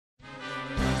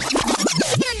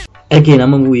ඇගේ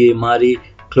නම වූයේ මාරී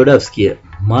ක්ලොඩව්ස්කිය.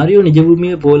 මාරියෝ නිජ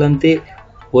භූමිය පෝලන්තයේ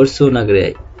වොර්සෝ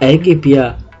නගරයයි. ඇයගේ පියා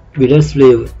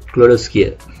විඩස්ලේව් ක්ලොඩව්ස්කිය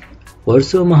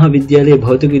වොර්සෝ මහාවිද්‍යාලයේ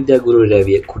භෞතික විද්‍යා ගුරුවරයා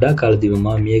විය. කුඩා කාලදීම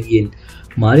මා මියගියෙන්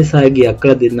මාරිසායගේ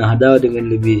අක්කලා දෙන්න හදාවදගෙන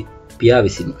ලැබී පියා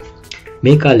විසිනි.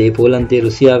 මේ කාලයේ පෝලන්තයේ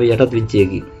රුසියාව යටත්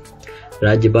විච්චයකි.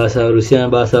 රාජ්‍ය භාෂාව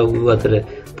රුසියානු භාෂාව වූ අතර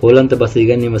පෝලන්ත භාෂා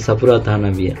ඉගෙනීම සපුරා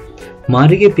තහනම් විය.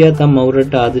 මාරිගේ පියා තම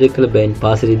මවුරට ආදරය කළ බැවින්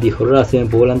පාසලේදී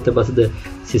හොරාසයෙන් පෝලන්ත භාෂාද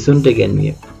සිසුන්ට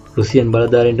ඉගෙනුවේ. රුසියන්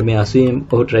බලධාරීන්ට මේ අසුයෙන්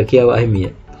ඔහුට රැකියාව අහිමිය.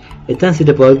 එතන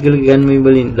සිට පෞද්ගලික ඉගැන්වීම්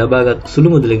වලින් ලබාගත්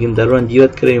සුළු මුදලකින් දරුවන්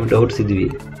ජීවත් කිරීමට ඔහුට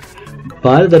සිදුවිය.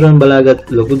 පාර දරුවන් බලාගත්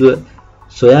ලොකුදුව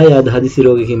සොයා යාද හදිසි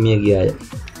රෝගයකින් මිය ගියාය.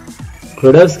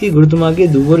 ක්ලොඩව්ස්කි ගුරුතුමාගේ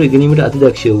දුවරු ඉගෙනීමට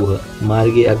අතිදක්ෂ වූහ.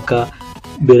 මාර්ගයේ අක්කා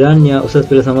බෙරාන්යා උසස්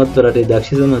පෙළ සමත්ව රටේ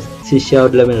දක්ෂතම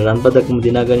ශිෂ්‍යාවට ලැබෙන රන් පදක්ම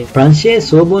දිනාගනි. ප්‍රංශයේ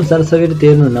සෝබෝන් සරසවියට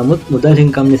තේරුණු නමුත් මුදල්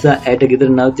හිමිකම් නිසා ඇයට ගෙදර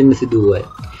නවතින්න සිදු වූවාය.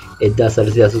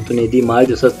 1883 දී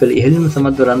මාර්ගයේ උසස් පෙළ ඉහළම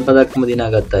සමත්ව රන් පදක්ම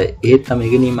දිනාගත්තාය. එහෙත් තම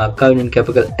ඉගෙනීම අක්කා වෙනුවෙන්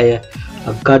කැප කළ ඇය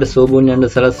අක්කාට සෝබෝන් යන්න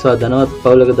සලස්වා ධනවත්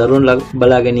පවුලක දරුවන්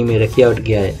බලා ගැනීමේ රැකියාවට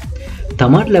ගියාය.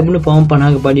 තමාට ලැබුණු පවුම්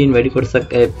 50ක පඩියෙන් වැඩි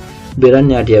කොටසක් ඇය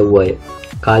බෙරන්යාට යවුවාය.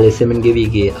 කාලය සෙමෙන් ගෙවී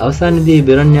ගියේ. අවසානයේදී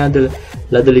බෙරන්යාද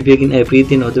ලද ලිපියකින් ඇය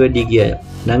ප්‍රීතියෙන් ඔද වැඩි ගියාය.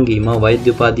 නංගි මම වෛද්‍ය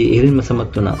උපාධිය ඉහළින්ම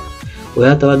සමත් වුණා.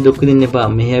 ඔයා තවත් දුක් විඳින්න එපා.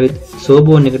 මෙහි ඇවිත්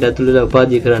සෝබෝන් එකට ඇතුළු වෙලා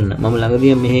උපාධිය කරන්න. මම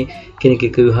ළඟදීම මෙහි කෙනෙක්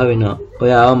එක්ක විවාහ වෙනවා.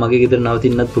 ඔයා ආව මගේ ගෙදර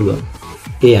නවතින්නත් පුළුවන්.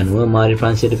 ඒ අනුව මාරි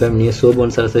ප්‍රංශයට පැමිණිය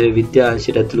සෝබෝන් සරසවියේ විද්‍යා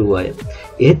අංශයට ඇතුළු වූවාය.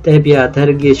 එහෙත් ඇය පියා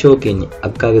අතහැර ගියේ ශෝකයෙන්.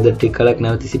 අක්කා ගෙදර ටික කලක්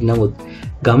නැවති සිටි නමුත්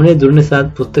ගමනේ දුර නිසා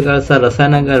පුස්තකාල සහ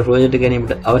රසායනාගාර ප්‍රයෝජනට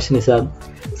ගැනීමට අවශ්‍ය නිසා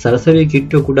සරසවියේ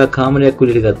කිට්ටුව කුඩා කාමරයක්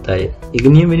කුලියට ගත්තාය.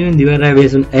 ඉගෙනීම වෙනුවෙන් දිවරාය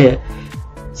වෙසුන් ඇය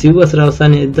සිව්වසර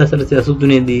අවසානයේ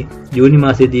 1983 දී ජූනි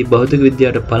මාසයේදී භෞතික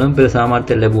විද්‍යාවට පළමු පෙළ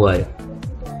සාමර්ථ්‍ය ලැබුවාය.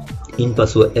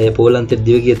 ඉන්පසු ඇය පෝලන්තයට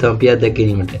දිව ගිය තම පියා දැක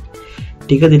ගැනීමට.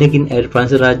 ටික දිනකින් ඇයට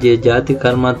ප්‍රංශ රාජ්‍යයේ ජාතික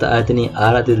කර්මාන්ත ආයතනයේ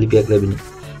ආරාධිත ලිපියක් ලැබිණි.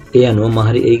 ඒ අනුව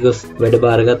මහරි ඒ ගොස් වැඩ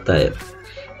බාරගත්තාය.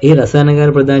 ඒ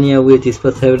රසායනගාර ප්‍රධානියා වූයේ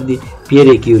 35 හැවිරිදි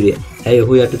පියරේ කියුරිය. ඇය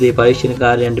ඔහු යටතේ පරීක්ෂණ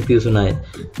කාර්යයන්ට පිවිසුණාය.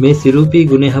 මේ සිරූපී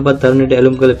ගුණයහපත් තරුණයට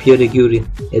ඇලුම් කළ පියරේ කියුරිය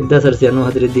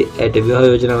 1894 දී ඇයට විවාහ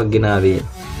යෝජනාවක් ගෙනාවේ.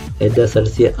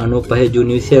 1895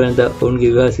 ජූනි 20 වෙනිදා ඔවුන්ගේ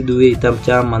විවාහ සිදු වූයේ ඉතාම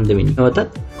චාම්මන්දමිනි.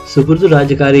 නවතත් සුපුරුදු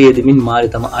රාජකාරියේ යෙදමින් මාරි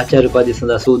තම ආචාර්ය උපාධිය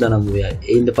සඳහා සූදානම් වූයාය.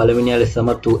 එයින්ද පළවෙනි ලෙස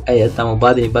සමත් වූ ඇය තම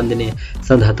උපාධි නිබන්ධනය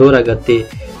සඳහා තෝරාගත්තේ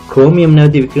ක්‍රෝමියම්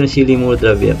නැවති විකිරණශීලී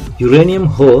මූලද්‍රව්‍යයක්. යුරේනියම්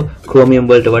හෝ ක්‍රෝමියම්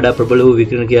වලට වඩා ප්‍රබල වූ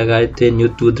විකිරණ ක්‍රියාකාරීත්වයෙන්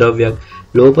යුත් වූ ද්‍රව්‍යයක්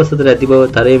ලෝපස් අතර ඇති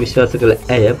බව තරයේ විශ්වාස කළ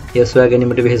ඇය එය සොයා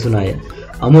ගැනීමට වෙහෙසුණාය.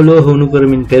 අමුලෝහ උණු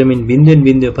කරමින් පෙරමින් බිඳුවෙන්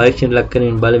බිඳුව පරීක්ෂණ ලක්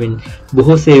කරමින් බලමින්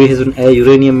බොහෝසේ වෙහෙසුණු ඇය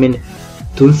යුරේනියම් මෙන්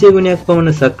 300 ගුණයක්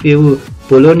පමණ සක්‍රිය වූ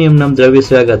පොලෝනියම් නම් ද්‍රව්‍ය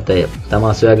සොයාගත් අය.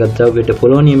 තමා සොයාගත් ද්‍රව්‍යයට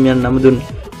පොලෝනියම් යන නම දුන්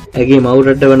ඇගේ මව්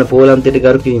රට වන පෝලන්තයට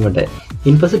ගරු කිරීමටයි.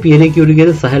 ඉන්පසු පියරේ කියුරිගේ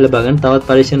සහාය ලබා ගන්න තවත්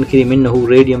පරීක්ෂණ කිරීමෙන් ඔහු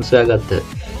රේඩියම් සොයාගත්තා.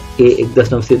 ඒ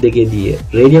 1902 දී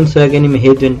රේඩියම් සොයා ගැනීම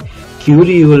හේතුවෙන්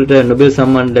කියුරී වලට නොබෙල්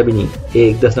සම්මාන ලැබිණි. ඒ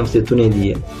 1903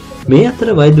 දී. මේ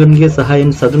අතර වෛද්‍යවරුන්ගේ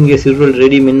සහායෙන් සතුන්ගේ සිරුරවල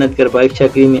රේඩියම් එන්නත් කර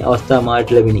පරීක්ෂා කිරීමේ අවස්ථාව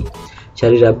මාට ලැබිණි.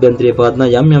 ශරීර අභ්‍යන්තරයේ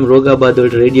පවත්නා යම් යම් රෝගාබාධ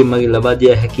වලට රේඩියම් මගින් ලබා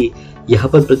දිය හැකි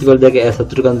යහපත් ප්‍රතිඵල දැක ඇය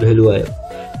සතුටු කඳු හෙළුවාය.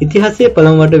 ඉතිහාසයේ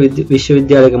පළමු වට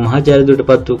විශ්වවිද්‍යාලයක මහාචාර්ය දුරට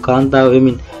පත් වූ කාන්තාව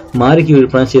වෙමින් මාරි කියුරි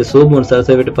ප්‍රංශයේ සෝබෝන්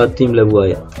සරසවියට පත්වීම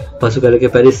ලැබුවාය. පසු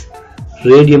කලක පැරිස්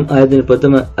රේඩියම් ආයතනයේ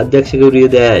ප්‍රථම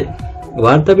අධ්‍යක්ෂකවරියද ඇයයි.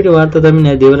 වාර්තා පිට වාර්තා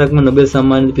දමින් ඇය දෙවරක්ම නොබෙල්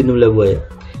සම්මානයට පිදුම් ලැබුවාය.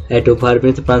 ඇයට උපහාර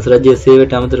පිණිස ප්‍රංශ රජයේ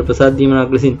සේවයට අමතර ප්‍රසාද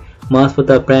දීමක් ලෙසින්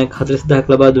මාස්පතා ප්‍රෑන්ක්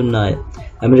 40000ක් ලබා දුන්නාය.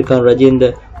 ඇමරිකානු රජයෙන්ද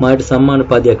මායට සම්මාන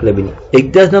පදයක් ලැබිණි.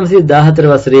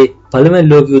 1914 වසරේ පළවෙනි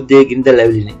ලෝක යුද්ධයේ ගිනිදැල්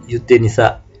ඇවිලිනි. යුද්ධය නිසා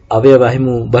අවයව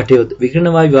හිමු බටයොත් විකිරණ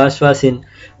වායු ආශ්වාසයෙන්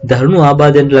දරුණු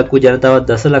ආබාධයන්ට ලක් වූ ජනතාව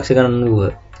දසලක්ෂ ගණන් වූහ.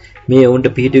 මේ ඔවුන්ට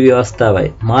පිහිට වූ අවස්ථාවයි.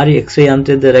 මාරි එක්ස්රේ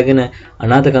යන්ත්‍රයද රැගෙන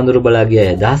අනාථ කඳුරු බලා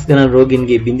ගියාය. දහස් ගණන්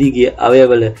රෝගීන්ගේ බිඳී ගිය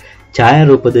අවයවවල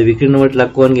ඡායාරූපද විකිරණ වලට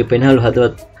ලක්වන්ගේ පෙනහළු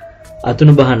හදවත්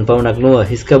අතුණු බහන් පවණක් නොව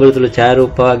හිස්කබල තුළ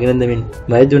ඡායාරූප පවා ගෙන දෙමින්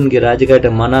වෛද්‍යවරුන්ගේ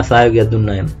රාජකාරියට මනා සහයෝගයක්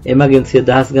දුන්නාය. එමගින් සිය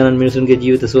දහස් ගණන් මිනිසුන්ගේ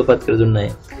ජීවිත සුවපත් කර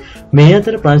දුන්නාය. මේ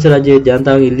අතර ප්‍රංශ රජයේ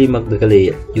ජනතාවගේ ඉල්ලීමක්ද කළේය.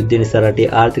 යුද්ධය නිසා රටේ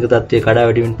ආර්ථික තත්ත්වය කඩා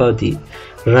වැටෙමින් පවතී.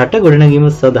 රට ගොඩනැගීම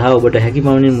සඳහා ඔබට හැකි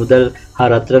පමණින් මුදල් හා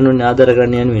රත්රන් වලින් ආධාර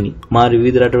කරන්න යනුවෙනි. මාරි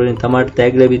විවිධ රටවලින් තමාට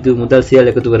තෑගි ලැබී තිබූ මුදල්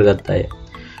සියල්ල එකතු කරගත්තාය.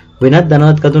 වෙනත්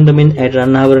ධනවත් කතුන්ට මෙන් ඇයට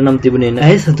රන්හවර නම් තිබුණේ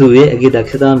නැහැ. ඇය සතු වූයේ ඇගේ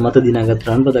දක්ෂතාවන් මත දිනාගත්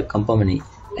රන් පදක්කම් පමණි.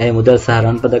 ඇය මුදල් සහ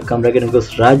රන් පදක්කම් රැගෙන ගොස්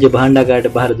රාජ්‍ය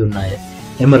භාණ්ඩාගාරයට බහර දුන්නාය.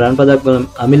 එම රන් පදක්වල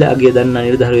අමිල අගය දන්නා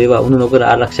නිලධාරීන් ඒවා උණු නොකර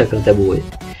ආරක්ෂා කර තිබුවේය.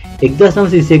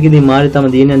 1921 දී මාරි තම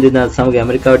දිනයන් දෙදෙනාත් සමග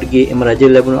ඇමරිකාවට ගියේ එම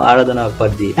රජයෙන් ලැබුණු ආරාධනාවක්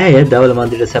පරිදි. ඇය දවල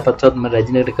මන්දිරයට සැපත්වත්ම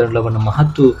රජිනකට කරනු ලබන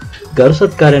මහත් වූ ගරු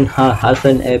සත්කාරයන් හා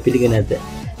හාසයෙන් ඇය පිළිගෙන ඇත.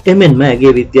 එමෙන්ම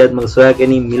ඇගේ විද්‍යාත්මක සොයා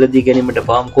ගැනීම මිලදී ගැනීමට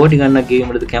පවම් කෝටි ගණනක්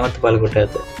ගෙවීමටද කැමැත්ත පළ කොට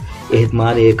ඇත. එහෙත්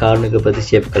මාරේ කාරුණික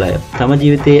ප්‍රතික්ෂේප කළාය. තම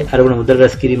ජීවිතයේ අරමුණ මුදල්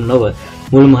රැස් කිරීම නොව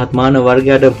මුළු මහත් මානව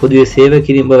වර්ගයට පොදුවේ සේවය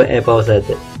කිරීම බව ඇය පවසා ඇත.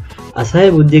 අසහාය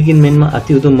බුද්ධියකින් මෙන්ම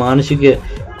අති උතුම් මානසික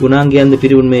ගුණාංගයන්ද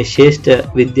පිරිපුන් මේ ශ්‍රේෂ්ඨ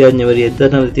විද්‍යාඥවරිය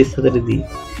 1934 දී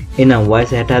එනම්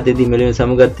වයස 67 දී මෙලොව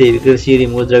සමුගත්තේ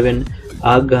වික්‍රමශීලී මූලද්‍රව්‍යයන්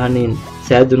ආග්‍රහණයෙන්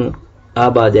සෑදුණු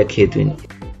ආබාධයක් හේතුවෙනි.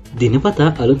 දිනපතා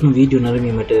අලුත්ම වීඩියෝ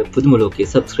නරඹීමට පුදුම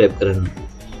ලෝකයේ subscribe කරන්න.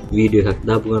 වීඩියෝ එකක්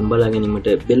දාපු ගමන් බලා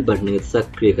ගැනීමට bell button එක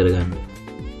සක්‍රිය කරගන්න.